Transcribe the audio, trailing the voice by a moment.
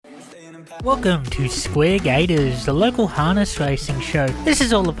Welcome to Square Gaiters, the local harness racing show. This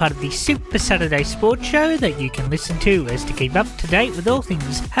is all a part of the Super Saturday Sports Show that you can listen to as to keep up to date with all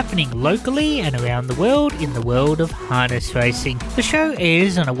things happening locally and around the world in the world of harness racing. The show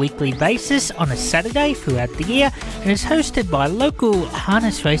airs on a weekly basis on a Saturday throughout the year and is hosted by local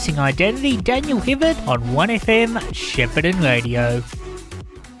harness racing identity Daniel Hibbert on 1FM Shepparton Radio.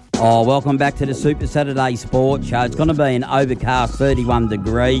 Oh, welcome back to the Super Saturday Sports Show. It's going to be an overcast 31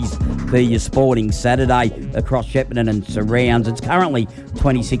 degrees for your sporting Saturday across Shepparton and surrounds. It's currently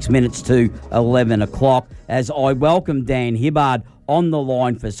 26 minutes to 11 o'clock as I welcome Dan Hibbard on the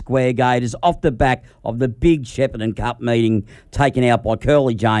line for Square Gaiters off the back of the big Shepparton Cup meeting taken out by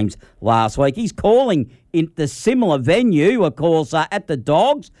Curly James last week. He's calling in the similar venue, of course, at the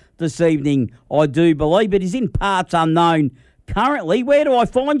Dogs this evening, I do believe, but he's in parts unknown currently. Where do I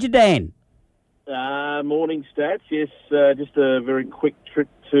find you, Dan? Morning, Stats. Yes, just a very quick trip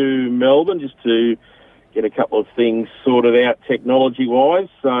to Melbourne just to get a couple of things sorted out technology-wise.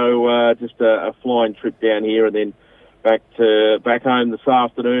 So just a flying trip down here and then back home this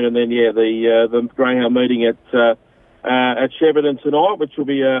afternoon. And then, the Greyhound meeting at Shepparton tonight, which will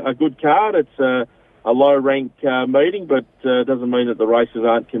be a good card. It's a low-rank meeting, but doesn't mean that the races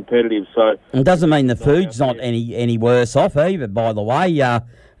aren't competitive. So it doesn't mean the food's not any worse off either, by the way.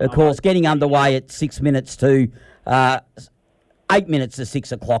 Of course, getting underway at 8 minutes to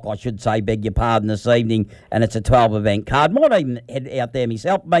 6 o'clock, I should say, beg your pardon, this evening, and it's a 12-event card. Might even head out there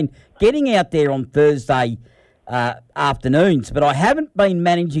myself. I mean, getting out there on Thursday afternoons, but I haven't been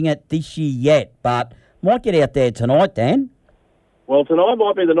managing it this year yet, but might get out there tonight, Dan. Well, tonight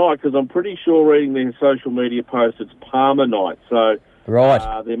might be the night because I'm pretty sure reading their social media posts it's Palmer night. So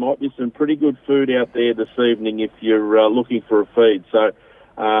right. There might be some pretty good food out there this evening if you're looking for a feed. So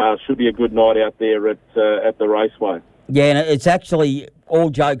should be a good night out there at the raceway. Yeah, and it's actually, all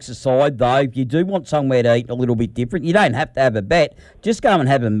jokes aside, though, if you do want somewhere to eat a little bit different, you don't have to have a bet. Just go and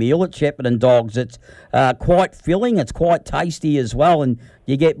have a meal at Shepparton Dogs. It's quite filling. It's quite tasty as well, and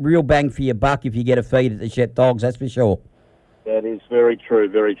you get real bang for your buck if you get a feed at the Shep Dogs, that's for sure. That is very true,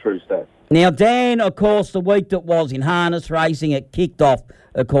 Stats. Now, Dan, of course, the week that was in harness racing, it kicked off,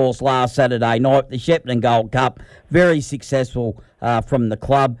 of course, last Saturday night, the Shepparton Gold Cup. Very successful from the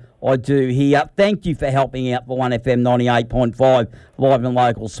club, I do hear. Thank you for helping out for 1FM 98.5 live and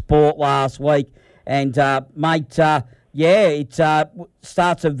local sport last week. And, mate, it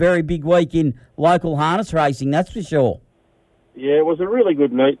starts a very big week in local harness racing, that's for sure. Yeah, it was a really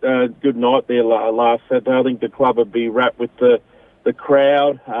good night there last Saturday. I think the club would be wrapped with the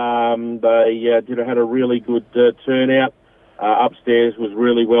crowd. They had a really good turnout. Upstairs was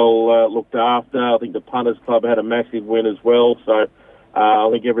really well looked after. I think the Punters Club had a massive win as well. So I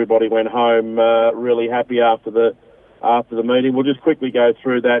think everybody went home really happy after the meeting. We'll just quickly go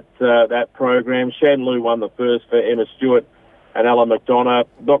through that program. Shanlou won the first for Emma Stewart and Alan McDonough.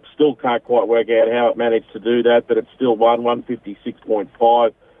 Doc still can't quite work out how it managed to do that, but it still won.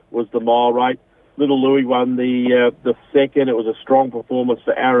 156.5 was the mile rate. Little Louis won the second. It was a strong performance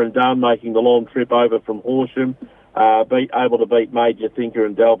for Aaron Dunn, making the long trip over from Horsham. Able to beat Major Thinker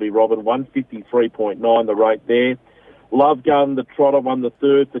and Dalby Robin. 153.9 the rate there. Love Gun, the trotter, won the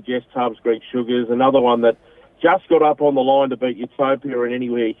third for Jess Tubbs, Greek Sugars. Another one that just got up on the line to beat Utopia and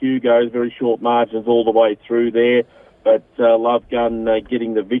Anywhere Hugo's. Very short margins all the way through there. But Love Gun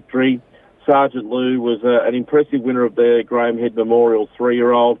getting the victory. Sergeant Lou was an impressive winner of the Graham Head Memorial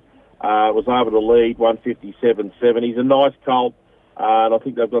 3-year-old. Was able to lead 157.7. He's a nice colt, and I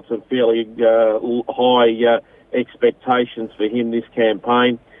think they've got some fairly high expectations for him this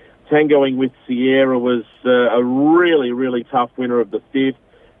campaign. Tangoing with Sierra was a really, really tough winner of the fifth.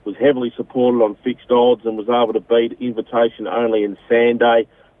 Was heavily supported on fixed odds and was able to beat Invitation Only in Sanday,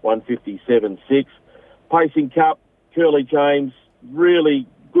 157.6. Pacing Cup, Curly James, really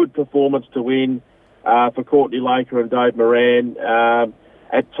good performance to win for Courtney Laker and Dave Moran.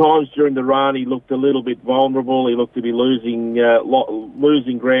 At times during the run, he looked a little bit vulnerable. He looked to be losing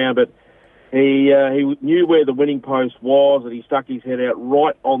ground, but he knew where the winning post was, and he stuck his head out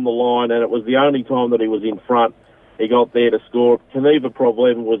right on the line, and it was the only time that he was in front. He got there to score. Keneva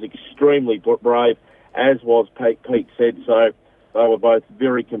Provleven was extremely brave, as was Pete said, so they were both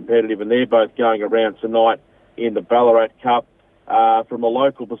very competitive, and they're both going around tonight in the Ballarat Cup. From a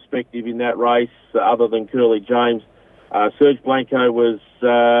local perspective in that race, other than Curly James, Serge Blanco was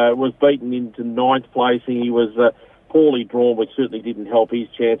beaten into ninth placing. He was poorly drawn, which certainly didn't help his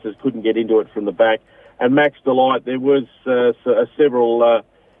chances, couldn't get into it from the back. And Max Delight, there was several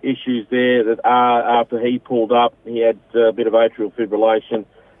issues there that after he pulled up, he had a bit of atrial fibrillation,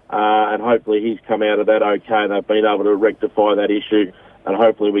 and hopefully he's come out of that okay. They've been able to rectify that issue and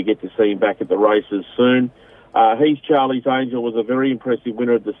hopefully we get to see him back at the races soon. He's Charlie's Angel was a very impressive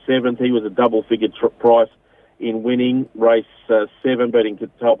winner at the 7th. He was a double-figure price in winning race 7, beating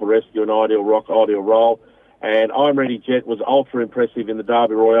Catalpa Rescue and Ideal Roll. And I'm Ready Jet was ultra impressive in the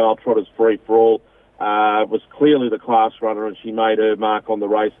Derby Royale Trotters Free for All. Was clearly the class runner, and she made her mark on the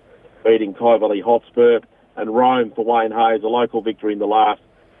race, beating Kai Valley Hotspur. And Rome for Wayne Hayes, a local victory in the last.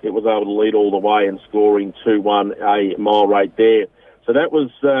 It was able to lead all the way and scoring 2-1 a mile rate there. So that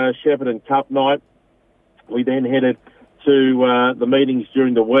was Shepparton Cup night. We then headed to the meetings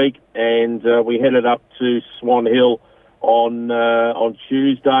during the week, and we headed up to Swan Hill on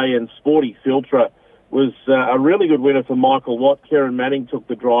Tuesday, and Sporty Filtra was a really good winner for Michael Watt. Karen Manning took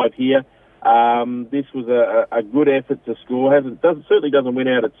the drive here. This was a good effort to score. Certainly doesn't win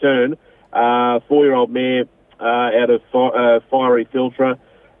out of turn. 4-year-old mare out of Fiery Filtra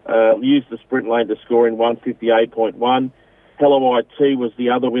used the sprint lane to score in 1:58.1. Hello IT was the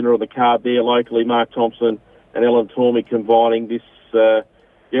other winner of the card there locally. Mark Thompson and Ellen Tormey combining. This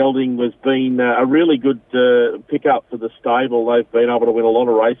gelding was been a really good pickup for the stable. They've been able to win a lot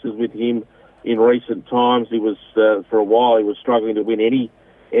of races with him in recent times. He was for a while he was struggling to win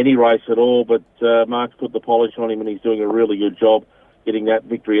any race at all, but Mark's put the polish on him, and he's doing a really good job getting that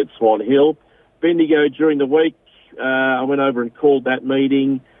victory at Swan Hill. Bendigo during the week, I went over and called that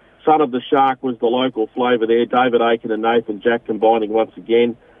meeting. Son of the Shark was the local flavour there. David Aiken and Nathan Jack combining once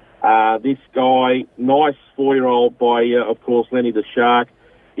again. This guy, nice 4-year-old by, of course, Lenny the Shark.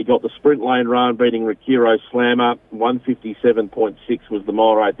 He got the sprint lane run, beating Rikiro Slammer. 157.6 was the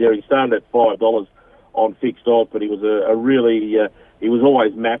mile rate there. He started at $5 on fixed odds, but he was he was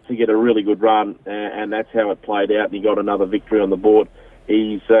always mapped to get a really good run, and that's how it played out, and he got another victory on the board.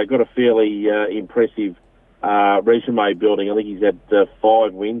 He's got a fairly impressive resume building. I think he's had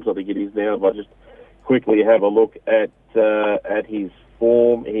 5 wins, I think it is now. If I just quickly have a look at his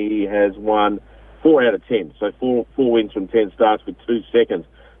form, he has won 4 out of 10, so four wins from 10 starts with 2 seconds.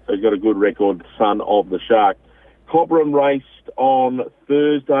 So he's got a good record, son of the Shark. Cobram raced on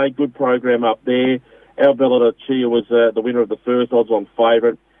Thursday, good program up there. Our Bella Chia was the winner of the first odds on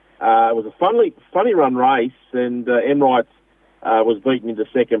favourite. It was a funny run race, and Emright was beaten into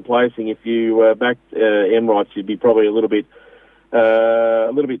second placing. If you backed Emright, you'd be probably feeling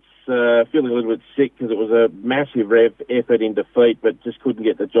a little bit sick, because it was a massive effort in defeat, but just couldn't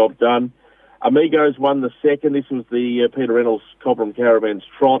get the job done. Amigos won the second. This was the Peter Reynolds Cobram Caravan's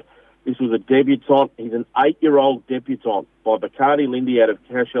trot. This was a debutant. He's an 8-year-old debutant by Bacardi Lindy out of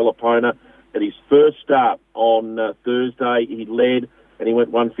Cashel Epona. At his first start on Thursday, he led, and he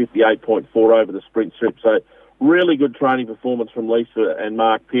went 158.4 over the sprint strip. So really good training performance from Lisa and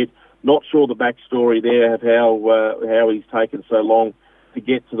Mark Pitt. Not sure the backstory there of how he's taken so long to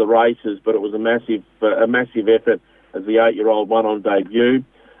get to the races, but it was a massive effort as the 8-year-old won on debut.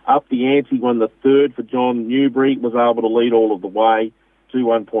 Up the ante, won the third for John Newbury, was able to lead all of the way,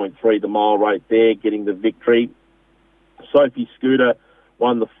 2:1.3 the mile rate there, getting the victory. Sophie Scooter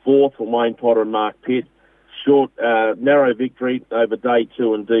won the fourth for Wayne Potter and Mark Pitt. Short, narrow victory over day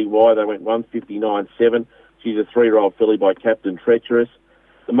 2 and DY. They went 159.7. She's a 3-year-old filly by Captain Treacherous.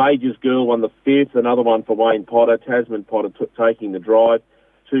 The Majors Girl won the fifth, another one for Wayne Potter. Tasman Potter taking the drive,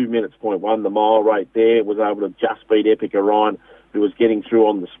 2:1 the mile rate there. Was able to just beat Epic Orion, who was getting through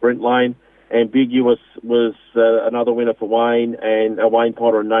on the sprint lane. Ambiguous was another winner for Wayne, and Wayne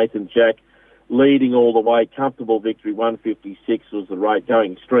Potter and Nathan Jack leading all the way. Comfortable victory, 156 was the rate.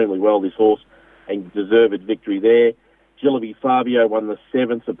 Going extremely well, this horse, and deserved victory there. Gillaby Fabio won the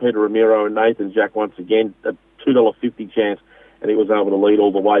 7th for Peter Ramiro and Nathan Jack once again, a $2.50 chance, and he was able to lead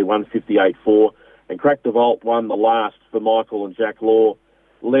all the way, 158.4. And Crack the Vault won the last for Michael and Jack Law,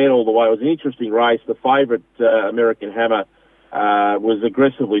 led all the way. It was an interesting race. The favourite, American Hammer, was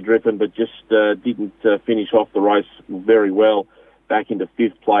aggressively driven, but just didn't finish off the race very well. Back into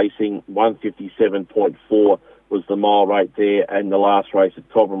 5th placing, 157.4 was the mile rate there, and the last race at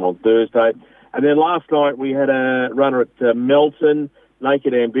Cobram on Thursday. And then last night we had a runner at Melton,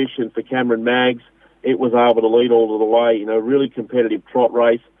 Naked Ambition for Cameron Maggs. It was able to lead all of the way in a really competitive trot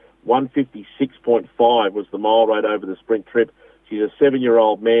race. 156.5 was the mile rate over the sprint trip. She's a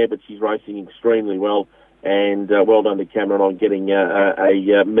 7-year-old mare, but she's racing extremely well. And well done to Cameron on getting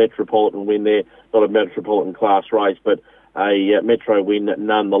a Metropolitan win there. Not a Metropolitan class race, but a Metro win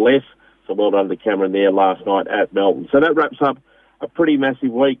nonetheless. So well done to Cameron there last night at Melton. So that wraps up a pretty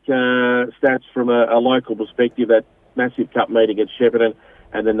massive week. Stats from a local perspective, that massive cup meeting at Shepparton,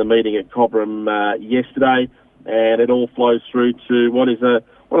 and then the meeting at Cobram yesterday. And it all flows through to what is one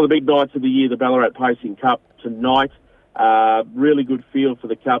of the big nights of the year, the Ballarat Pacing Cup tonight. Really good field for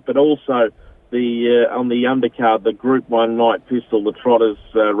the Cup, but also the undercard, the Group 1 Night Pistol, the Trotters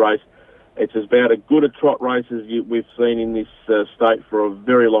race. It's about as good a trot race as we've seen in this state for a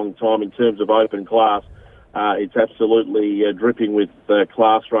very long time in terms of open class. It's absolutely dripping with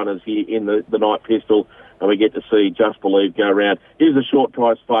class runners here in the Night Pistol, and we get to see Just Believe go around. It is a short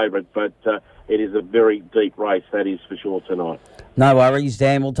price favourite, but it is a very deep race, that is for sure, tonight. No worries,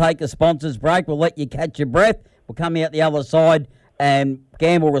 Dan. We'll take a sponsors break. We'll let you catch your breath. We'll come out the other side and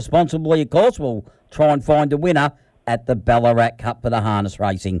gamble responsibly, of course. We'll try and find a winner at the Ballarat Cup for the harness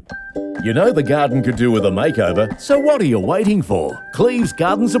racing. You know the garden could do with a makeover, so what are you waiting for? Cleve's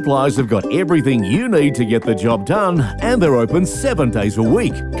Garden Supplies have got everything you need to get the job done, and they're open 7 days a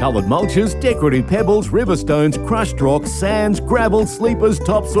week. Coloured mulches, decorative pebbles, river stones, crushed rocks, sands, gravel, sleepers,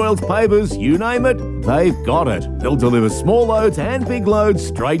 topsoils, pavers, you name it, they've got it. They'll deliver small loads and big loads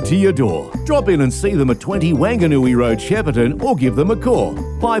straight to your door. Drop in and see them at 20 Wanganui Road, Shepparton, or give them a call.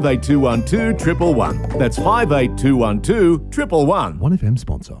 58212 111. That's 58212 111. 1FM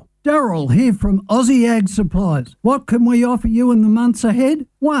sponsor. Daryl here from Aussie Ag Supplies. What can we offer you in the months ahead?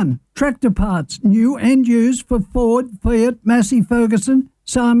 1. Tractor parts, new and used for Ford, Fiat, Massey Ferguson,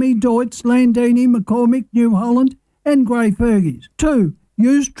 Sami, Deutz, Landini, McCormick, New Holland and Grey Fergies. 2.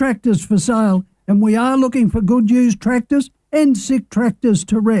 Used tractors for sale, and we are looking for good used tractors and sick tractors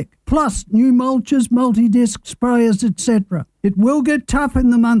to wreck. Plus new mulches, multi-disc sprayers, etc. It will get tough in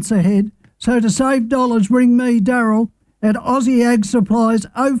the months ahead, so to save dollars ring me, Daryl, at Aussie Ag Supplies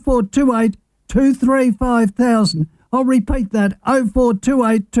 0428 235 5000. I'll repeat that,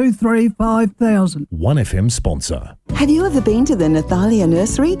 0428 235 5000. 1FM sponsor. Have you ever been to the Nathalia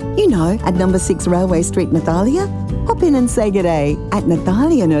Nursery? You know, at number 6 Railway Street, Nathalia? Hop in and say g'day. At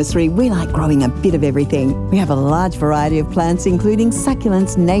Nathalia Nursery, we like growing a bit of everything. We have a large variety of plants, including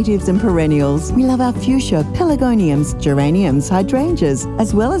succulents, natives and perennials. We love our fuchsia, pelargoniums, geraniums, hydrangeas,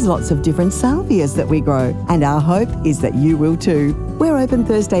 as well as lots of different salvias that we grow. And our hope is that you will too. We're open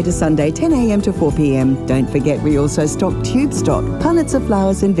Thursday to Sunday, 10 a.m. to 4 p.m. Don't forget we also stock tube stock, punnets of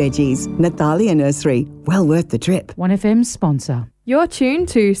flowers and veggies. Nathalia Nursery, well worth the trip. 1FM sponsor. You're tuned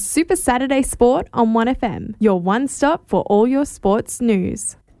to Super Saturday Sport on 1FM, your one stop for all your sports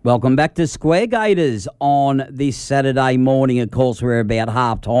news. Welcome back to Square Gaiters on this Saturday morning. Of course, we're about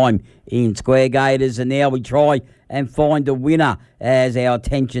half-time in Square Gaiters, and now we try and find a winner as our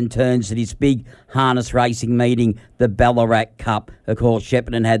attention turns to this big harness racing meeting, the Ballarat Cup. Of course,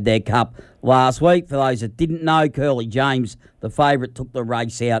 Shepparton had their cup last week. For those that didn't know, Curly James, the favourite, took the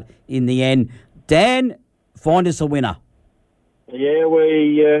race out in the end. Dan, find us a winner. Yeah,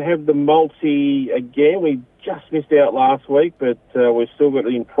 we have the multi again. We just missed out last week, but we've still got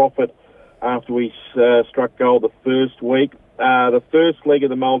it in profit after we struck gold the first week. The first leg of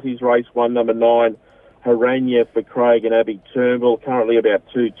the multis, race 1, number 9, Harania for Craig and Abby Turnbull, currently about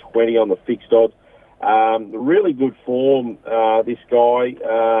 220 on the fixed odds. Really good form, this guy.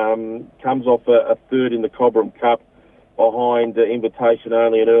 Comes off a third in the Cobram Cup behind Invitation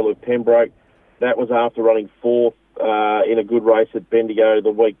Only and Earl of Pembroke. That was after running fourth in a good race at Bendigo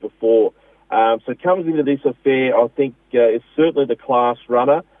the week before. So comes into this affair, I think, is certainly the class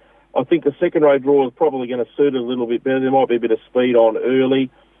runner. I think the second row draw is probably going to suit it a little bit better. There might be a bit of speed on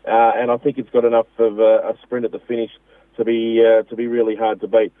early, and I think it's got enough of a sprint at the finish to be really hard to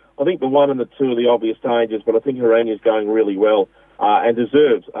beat. I think the 1 and the 2 are the obvious dangers, but I think Harania is going really well and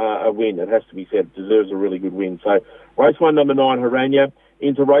deserves a win. It has to be said, deserves a really good win. So race 1, number 9, Harania.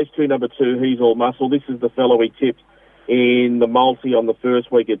 Into race 2, number 2, He's All Muscle. This is the fellow we tipped in the multi on the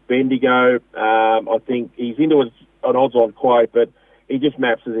first week at Bendigo. I think he's into an odds-on quote, but he just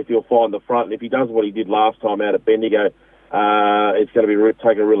maps as if he'll find the front. And if he does what he did last time out at Bendigo, it's going to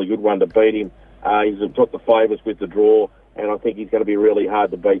take a really good one to beat him. He's got the favours with the draw, and I think he's going to be really hard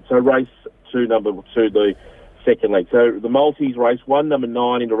to beat. So race 2, number 2, the second leg. So the multis, race 1, number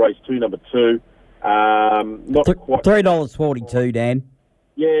 9, into race 2, number 2. Not quite $3.42, Dan.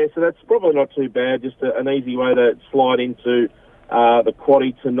 Yeah, so that's probably not too bad. Just an easy way to slide into the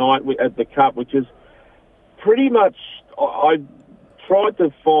quaddie tonight at the Cup, which is pretty much... I tried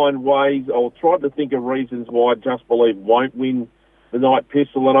to find ways, or tried to think of reasons why Just Believe won't win the Night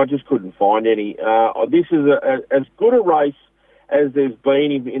Pistol, and I just couldn't find any. This is as good a race as there's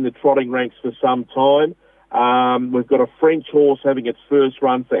been in the trotting ranks for some time. We've got a French horse having its first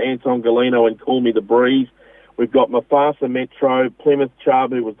run for Anton Galeno and Call Me the Breeze. We've got Mufasa Metro, Plymouth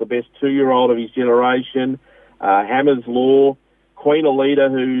Chubb, who was the best 2-year-old of his generation, Hammer's Law, Queen Alita,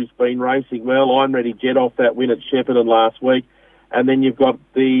 who's been racing well. I'm Ready Jet off that win at Shepparton last week. And then you've got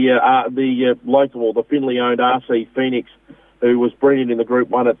the local, the Finley-owned RC Phoenix, who was brilliant in the Group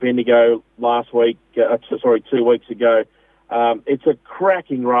 1 at Bendigo last week, 2 weeks ago. It's a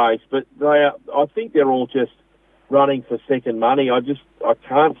cracking race, but I think they're all just running for second money. I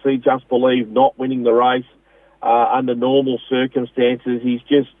can't see Just Believe not winning the race under normal circumstances. He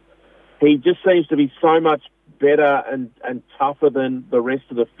just seems to be so much better and tougher than the rest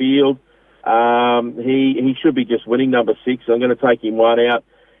of the field. He should be just winning number 6. I'm going to take him one out.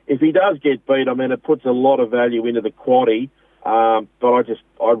 If he does get beat, I mean, it puts a lot of value into the quaddie, but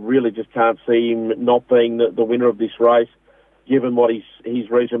I really just can't see him not being the winner of this race, given what his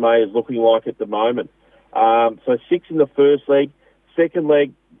resume is looking like at the moment. So 6 in the first leg. Second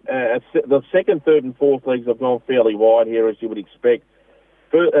leg, the second, third and fourth legs have gone fairly wide here, as you would expect.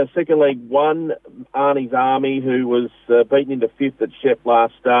 Second leg, 1, Arnie's Army, who was beaten into 5th at Shep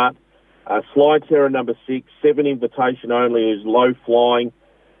last start. Slide Terror, number 6. 7, Invitation Only, who's low flying.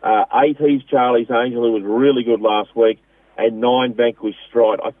 8, He's Charlie's Angel, who was really good last week. And 9, Vanquish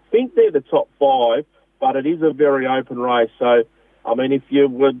Stride. I think they're the top 5, but it is a very open race. So, I mean, if you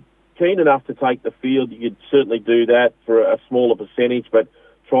were keen enough to take the field, you could certainly do that for a smaller percentage, but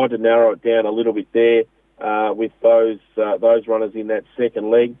try to narrow it down a little bit there with those runners in that second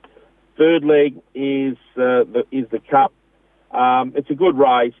leg. Third leg is the Cup. It's a good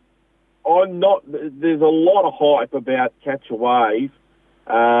race. There's a lot of hype about Catch a Wave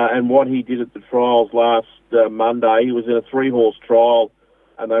and what he did at the trials last Monday. He was in a 3-horse trial,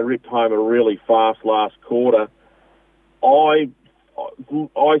 and they ripped home a really fast last quarter. I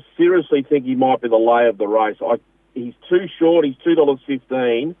seriously think he might be the lay of the race. He's too short. He's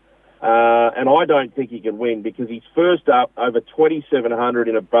 $2.15, and I don't think he can win because he's first up over 2,700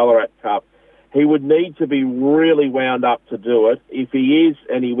 in a Ballarat Cup. He would need to be really wound up to do it. If he is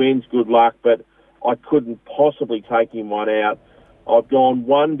and he wins, good luck, but I couldn't possibly take him one out. I've gone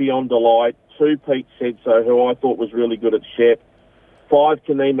 1, Beyond Delight, 2, Pete Said So, who I thought was really good at Shep. 5,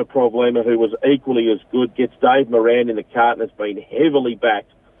 Kanema Problema, who was equally as good, gets Dave Moran in the cart and has been heavily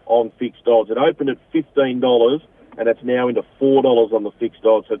backed on fixed odds. It opened at $15 and it's now into $4 on the fixed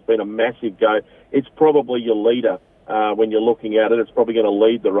odds, so it's been a massive go. It's probably your leader when you're looking at it. It's probably going to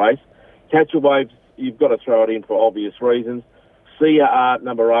lead the race. Catch a Wave, you've got to throw it in for obvious reasons. Sia Art,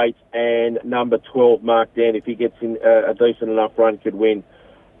 number 8, and number 12, Mark Dan, if he gets in a decent enough run, could win.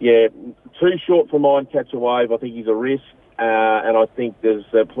 Yeah, too short for mine, Catch a Wave. I think he's a risk. And I think there's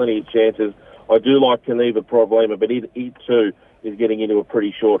plenty of chances. I do like Kaneva Problema, but he too is getting into a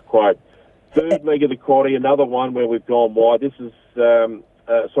pretty short quote. Third leg of the quaddie, another one where we've gone wide. This is, the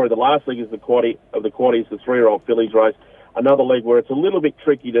last leg is the quaddie of the quaddies, the 3-year-old fillies race. Another leg where it's a little bit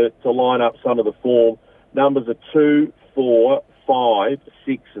tricky to line up some of the form. Numbers are 2, 4, 5,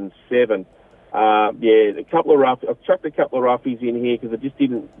 6 and 7. A couple of rough. I've chucked a couple of roughies in here because I just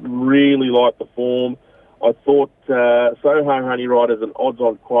didn't really like the form. I thought Soho Honey Rider's an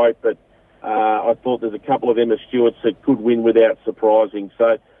odds-on quote, but I thought there's a couple of Emma Stewarts that could win without surprising.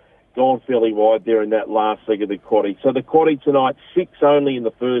 So gone fairly wide there in that last leg of the quaddie. So the quaddie tonight, 6 only in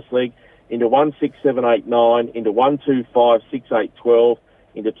the first leg, into 1, 6, 7, 8, 9, into 1, 2, 5, 6, 8, 12,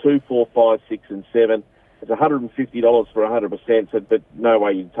 into 2, 4, 5, 6 and 7. It's $150 for 100%, but no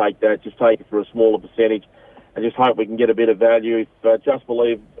way you'd take that. Just take it for a smaller percentage and just hope we can get a bit of value. If Just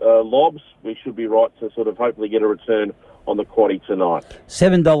Believe lobs, we should be right to sort of hopefully get a return on the quaddie tonight.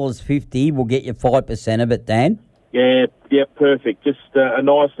 $7.50 will get you 5% of it, Dan. Yeah, perfect. Just a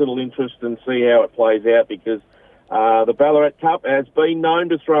nice little interest and see how it plays out because the Ballarat Cup has been known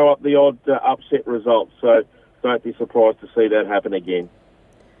to throw up the odd upset result, so don't be surprised to see that happen again.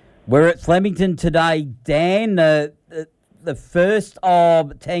 We're at Flemington today, Dan. The first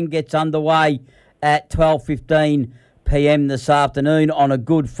of 10 gets underway at 12:15 p.m. this afternoon on a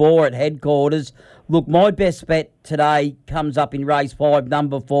good 4 at headquarters. Look, my best bet today comes up in race 5,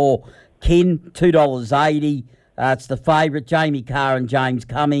 number 4, Kin, $2.80. It's the favourite, Jamie Carr and James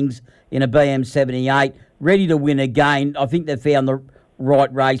Cummings in a BM78. Ready to win again. I think they've found the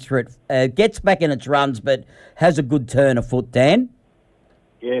right race for it. Gets back in its runs, but has a good turn of foot, Dan.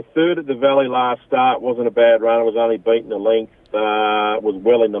 Yeah, 3rd at the Valley last start. Wasn't a bad run. It was only beaten a length. Was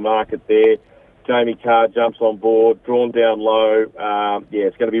well in the market there. Jamie Carr jumps on board, drawn down low.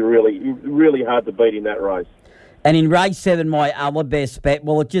 It's going to be really, really hard to beat in that race. And in race 7, my other best bet,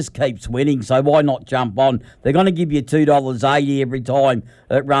 well, it just keeps winning, so why not jump on? They're going to give you $2.80 every time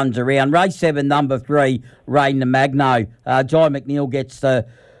it runs around. Race 7, number 3, Rain the Magno. Jai McNeil gets the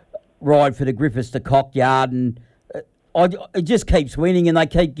ride for the Griffiths to Cockyard, and it just keeps winning, and they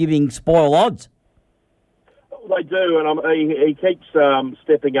keep giving spoil odds. They do, and he keeps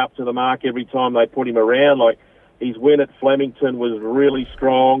stepping up to the mark every time they put him around. Like his win at Flemington was really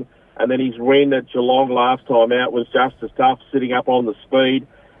strong, and then his win at Geelong last time out was just as tough, sitting up on the speed.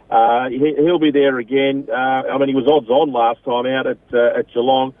 He'll be there again. He was odds on last time out at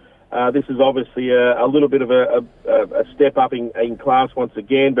Geelong. This is obviously a little bit of a step up in class once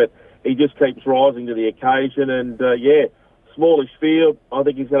again, but he just keeps rising to the occasion. And smallish field. I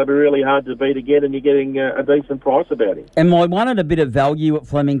think he's going to be really hard to beat again, and you're getting a decent price about him. And I wanted a bit of value at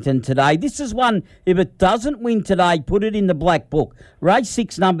Flemington today. This is one, if it doesn't win today, put it in the black book. Race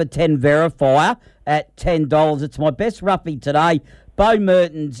 6, number 10, Verifier at $10. It's my best roughie today. Bo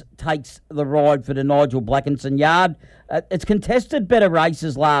Mertens takes the ride for the Nigel Blackinson yard. It's contested better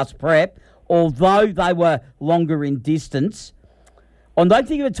races last prep, although they were longer in distance. I don't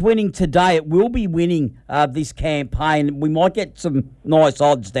think if it's winning today, it will be winning this campaign. We might get some nice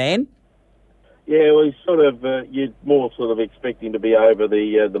odds, Dan. Yeah, well, you're more sort of expecting to be over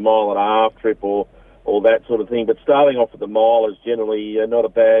the mile and a half trip or that sort of thing. But starting off at the mile is generally not a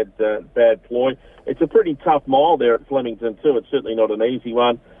bad ploy. It's a pretty tough mile there at Flemington too. It's certainly not an easy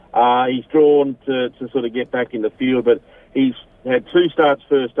one. He's drawn to sort of get back in the field, but he's had 2 starts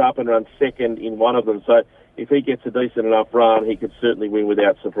first up and run second in one of them. So if he gets a decent enough run, he could certainly win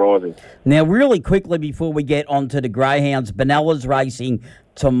without surprising. Now, really quickly before we get on to the greyhounds, Benella's racing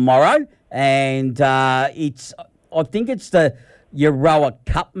tomorrow, and I think it's the Euroa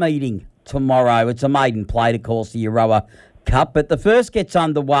Cup meeting tomorrow. It's a maiden plate, of course, the Euroa Cup, but the first gets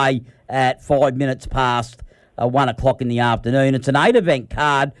underway at 5 minutes past 1 o'clock in the afternoon. It's an 8-event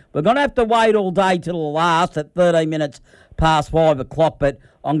card. We're going to have to wait all day till the last at 13 minutes past 5 o'clock, but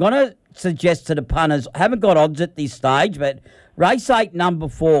I'm going to suggest to the punters, I haven't got odds at this stage, but race 8, number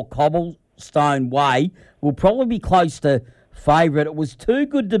 4, Cobblestone Way, will probably be close to favourite. It was too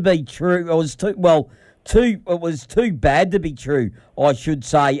good to be true. It was too bad to be true, I should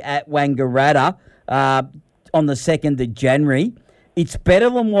say, at Wangaratta on the 2nd of January. It's better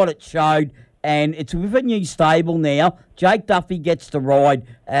than what it showed, and it's with a new stable now. Jake Duffy gets the ride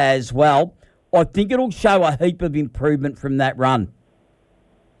as well. I think it'll show a heap of improvement from that run.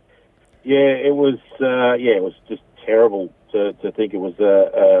 Yeah, it was just terrible to think it was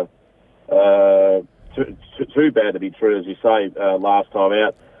too bad to be true, as you say, last time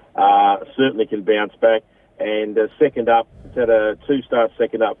out. Certainly can bounce back. And second up, it's had a 2 starts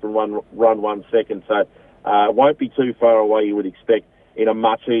second up from run 1 second, so won't be too far away, you would expect, in a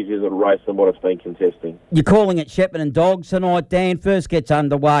much easier little race than what it's been contesting. You're calling it Shepparton Dogs tonight, Dan. First gets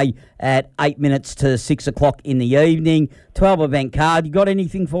underway at 8 minutes to 6 o'clock in the evening. 12-event card. You got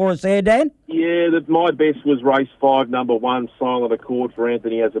anything for us there, Dan? Yeah, my best was race 5, number 1, Silent Accord for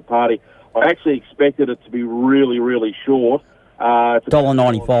Anthony as a party. I actually expected it to be really, really short. It's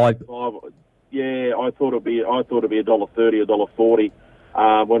 $1.95. Yeah, I thought it'd be $1.30, $1.40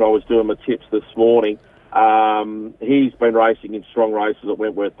 when I was doing my tips this morning. He's been racing in strong races at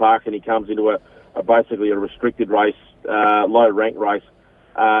Wentworth Park, and he comes into basically a restricted race, low-ranked race.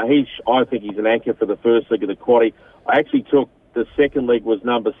 I think he's an anchor for the first leg of the quaddie. I actually took the second leg was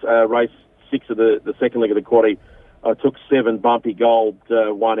race 6 of the second leg of the quaddie. I took 7 Bumpy Gold,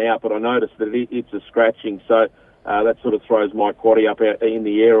 1 out, but I noticed that it's a scratching, so that sort of throws my quaddie up out in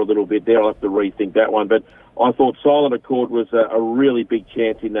the air a little bit there. I'll have to rethink that one, but I thought Silent Accord was a really big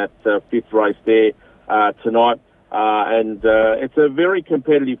chance in that 5th race there tonight, and it's a very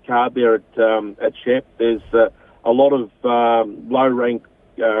competitive card there at Shep. There's a lot of low-ranked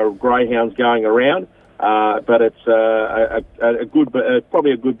greyhounds going around, but it's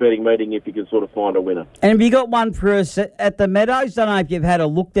probably a good betting meeting if you can sort of find a winner. And have you got one for us at the Meadows? Don't know if you've had a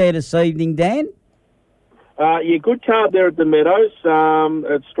look there this evening, Dan. Yeah, good card there at the Meadows.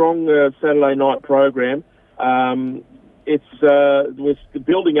 A strong Saturday night program. We're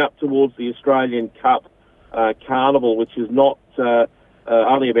building up towards the Australian Cup Carnival, which is not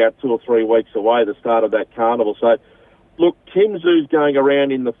only about 2 or 3 weeks away, the start of that carnival. So, look, Tim Zoo's going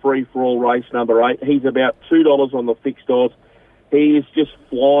around in the free-for-all race number 8. He's about $2 on the fixed odds. He is just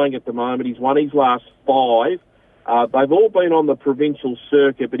flying at the moment. He's won his last 5. They've all been on the provincial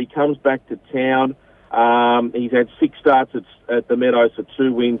circuit, but he comes back to town. He's had 6 starts at the Meadows for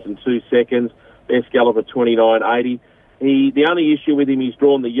 2 wins and 2 seconds. Best gallop of 29.80. The only issue with him, he's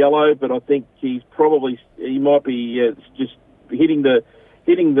drawn the yellow, but I think he might be just hitting the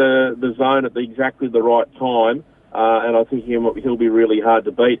zone at exactly the right time, and I think he'll be really hard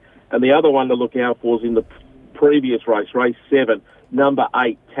to beat. And the other one to look out for is in the previous race 7, number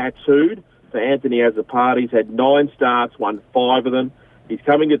 8, Tattooed for Anthony Azzopardi. He's had 9 starts, won 5 of them. He's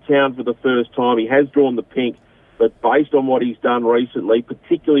coming to town for the first time. He has drawn the pink, but based on what he's done recently,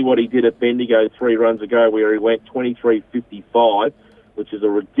 particularly what he did at Bendigo 3 runs ago, where he went 23.55, which is a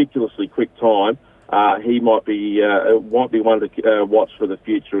ridiculously quick time, he might be one to watch for the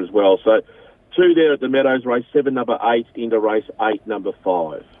future as well. So 2 there at the Meadows, race 7, number 8, into race 8, number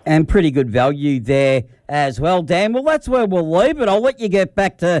 5. And pretty good value there as well, Dan. Well, that's where we'll leave it. I'll let you get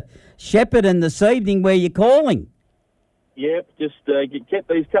back to Shepparton this evening where you're calling. Yep, just get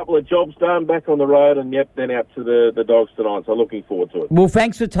these couple of jobs done, back on the road, and then out to the Dogs tonight. So looking forward to it. Well,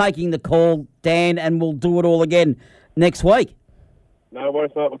 thanks for taking the call, Dan, and we'll do it all again next week. No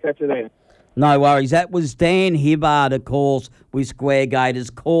worries, mate. We'll catch you then. No worries. That was Dan Hibbard, of course, with Square Gators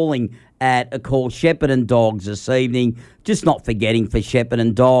calling at, of course, Shepparton Dogs this evening. Just not forgetting for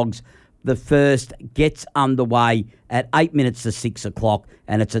Shepparton Dogs, the first gets underway at 8 minutes to 6 o'clock,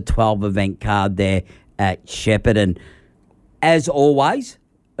 and it's a 12-event card there at Shepparton. As always,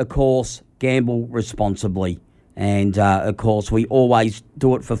 of course, gamble responsibly. And, of course, we always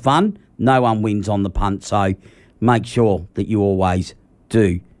do it for fun. No one wins on the punt, so make sure that you always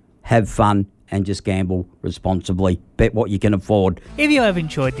do have fun and just gamble responsibly. Bet what you can afford. If you have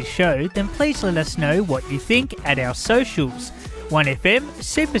enjoyed the show, then please let us know what you think at our socials. 1FM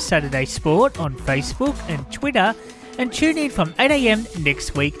Super Saturday Sport on Facebook and Twitter, and tune in from 8 a.m.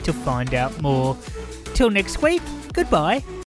 next week to find out more. Till next week, goodbye.